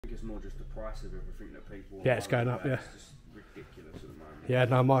I think it's more just the price of everything that people. Yeah, it's going up. Yeah, it's just ridiculous at the moment. Yeah,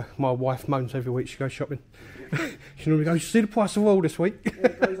 no, my wife moans every week she goes shopping. She normally goes, "You see the price of oil this week?" Yeah,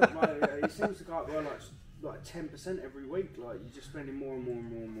 it goes up. It seems to go up by like 10% every week. Like you're just spending more and more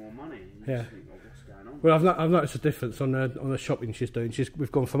and more and more money. And you just think, oh, what's going on? Well, I've noticed a difference on the shopping she's doing.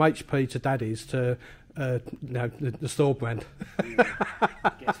 We've gone from HP to Daddies to the store brand.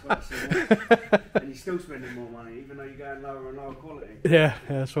 Guess what? And you're still spending more money, even though you're going lower and lower quality. Yeah,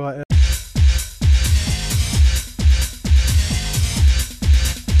 that's right. Yeah.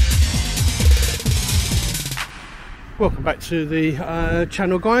 Welcome back to the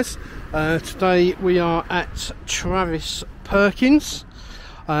channel, guys. Today we are at Travis Perkins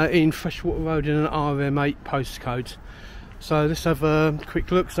in Freshwater Road in an RM8 postcode. So let's have a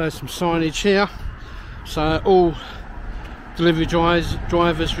quick look. So there's some signage here. So all delivery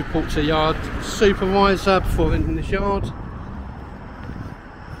drivers report to yard supervisor before entering this yard.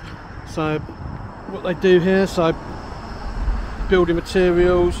 So what they do here, so building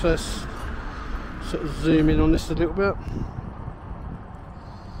materials. Let's sort of zoom in on this a little bit.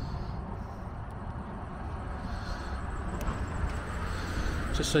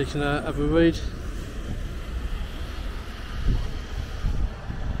 Just so you can have a read.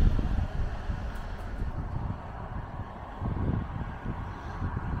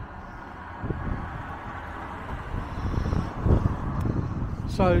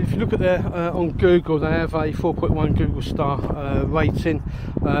 So if you look at there on Google, they have a 4.1 Google star rating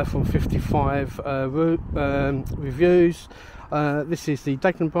from 55 reviews. This is the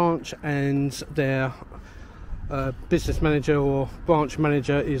Dagenham branch, and their business manager or branch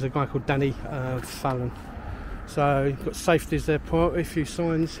manager is a guy called Danny Fallon. So you've got safety as their priority, a few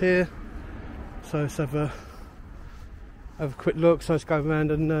signs here. So let's have a quick look. So let's go around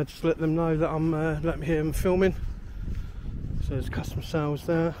and just let them know that I'm let them hear them filming. So there's customer sales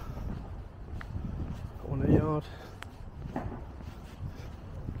there. Got one in the yard.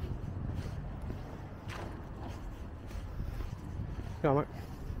 Go on, mate.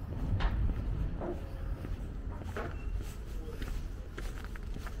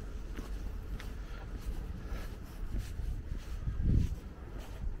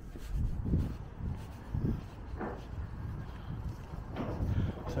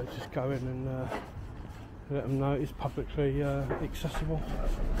 So just go in and let them know it's publicly accessible.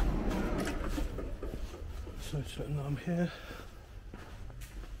 So just let them know I'm here.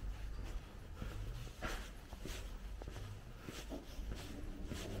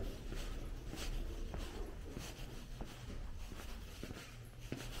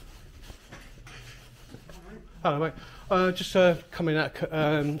 Hello, mate. Just coming out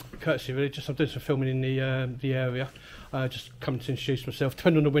courtesy, really. Just I'm doing some filming in the area. Just coming to introduce myself.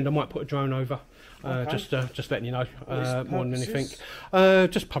 Depending on the wind, I might put a drone over. Okay. Just letting you know more than anything.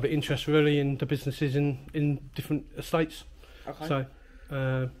 Just public interest, really, in the businesses in different estates. Okay.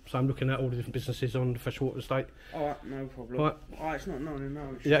 So I'm looking at all the different businesses on the Freshwater estate. Alright, no problem. Right. It's not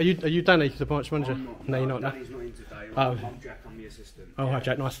no. Yeah, are you Danny, the branch manager? No, you're not. Danny's not in today. Oh. I'm Jack. I'm the assistant. Oh, yeah. Hi,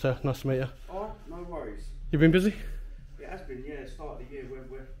 Jack. Nice to meet you. Oh, no worries. You've been busy? It has been, yeah. Start of the year,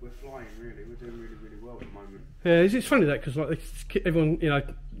 we're flying, really. We're doing really well at the moment. Yeah, it's funny that, because like everyone,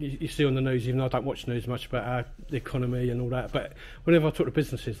 you see on the news, even though I don't watch news much about the economy and all that, but whenever I talk to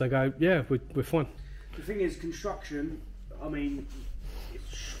businesses, they go, yeah, we're fine. The thing is, construction, I mean,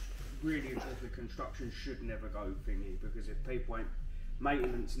 it's really the construction should never go thingy, because if people ain't,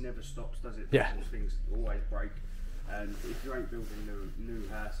 maintenance never stops, does it? Yeah. Things always break. And if you ain't building new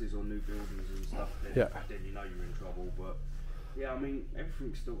houses or new buildings and stuff, then you know you're in trouble. But yeah, I mean,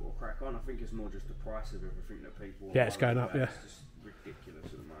 everything's still got to crack on. I think it's more just the price of everything that people. Yeah, it's going up. Yeah, it's just ridiculous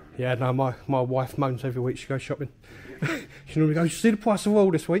at the moment. Yeah, no, my wife moans every week she goes shopping. She normally goes, "You see the price of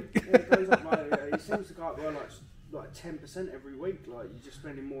oil this week?" Yeah, it goes up. It seems to go up by like 10% every week. Like you're just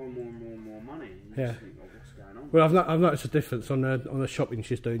spending more and more and more and more money. And you just think, oh, what's going on? Well, I've noticed a difference on the shopping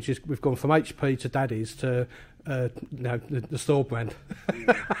she's doing. We've gone from HP to Daddies to the store brand.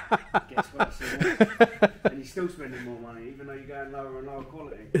 Guess what? And you're still spending more money, even though you're going lower and lower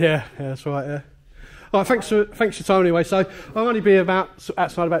quality. Yeah, that's right. Yeah. All right, thanks for your time anyway. So I'll only be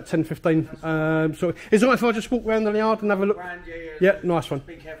outside about 10-15. So is it alright if I just walk around the yard and have a look? Yeah, nice one.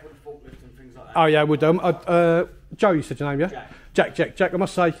 Be careful with the forklift and things like that. Oh yeah, we'll do. Joe, you said your name, yeah? Jack. I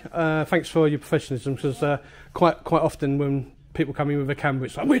must say, thanks for your professionalism, because quite often when people come in with a camera,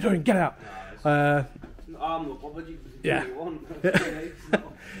 it's like, "What are you doing? Get out!" I'm not bothered. You can do what you want.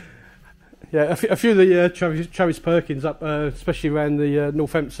 Yeah, a few of the Travis Perkins up, especially around the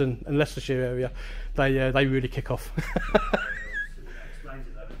Northampton and Leicestershire area, they really kick off. Explains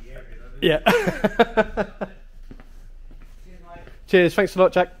it though in the area, though. Yeah. Cheers, thanks a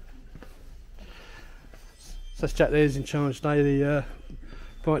lot, Jack. So that's Jack there, is in charge today. The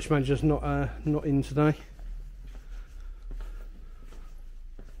branch manager's not in today,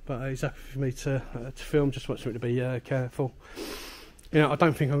 but he's happy for me to film. Just wants me to be careful. You know, I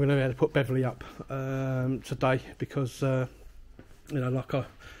don't think I'm going to be able to put Beverley up today because you know, like on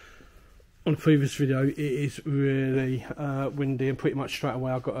the previous video, it is really windy, and pretty much straight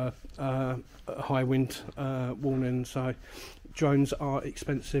away I've got a high wind warning. So drones are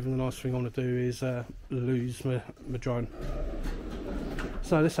expensive, and the last thing I want to do is lose my drone.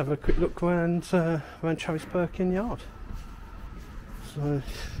 So let's have a quick look around Travis Perkins yard.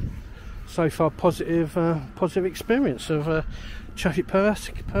 So far positive experience of Travis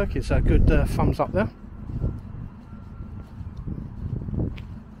Perkins. So good thumbs up there.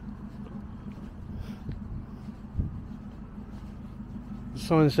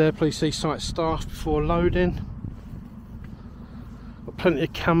 Signs there, please see site staff before loading. Got plenty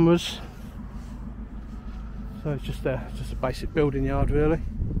of cameras. So it's just a basic building yard really.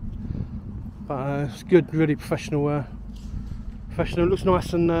 But it's good, really professional. Professional. Looks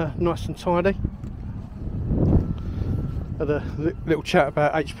nice and tidy. Had a little chat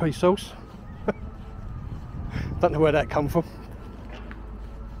about HP Sauce. Don't know where that come from.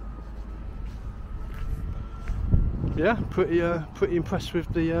 Yeah, pretty impressed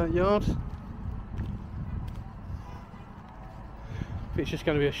with the yard. I think it's just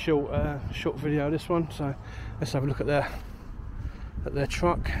going to be a short video, this one. So let's have a look at their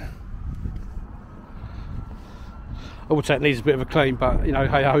truck. I would say it needs a bit of a clean, but you know,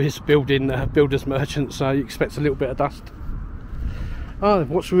 hey ho, it's builder's merchant, so you expect a little bit of dust. Oh,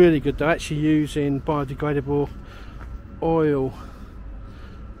 what's really good, they're actually using biodegradable oil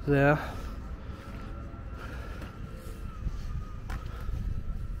there.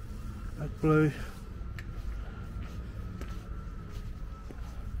 Blue.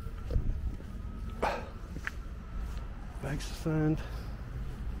 Bags of sand.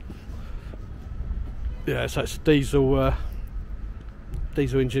 Yeah, so it's a diesel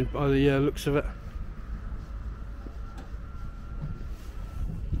engine by the looks of it.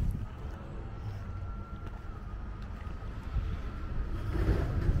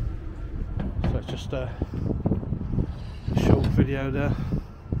 So it's just a short video there.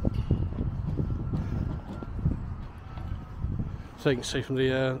 So you can see from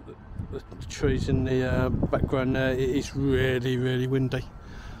the trees in the background there, it is really windy.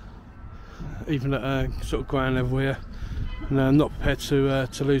 Even at sort of ground level here, and I'm not prepared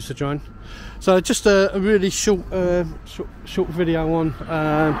to lose the drone. So just a really short video on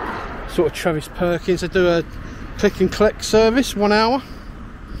sort of Travis Perkins. They do a click and collect service, 1 hour,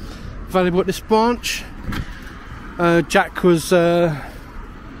 available at this branch. Jack was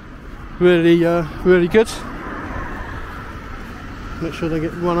really good. Make sure they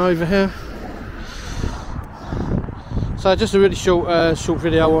get one over here. So just a really short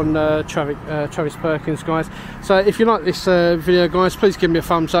video on Travis Perkins, guys. So if you like this video, guys, please give me a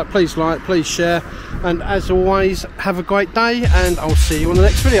thumbs up, please like, please share, and as always, have a great day, and I'll see you on the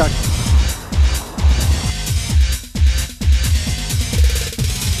next video.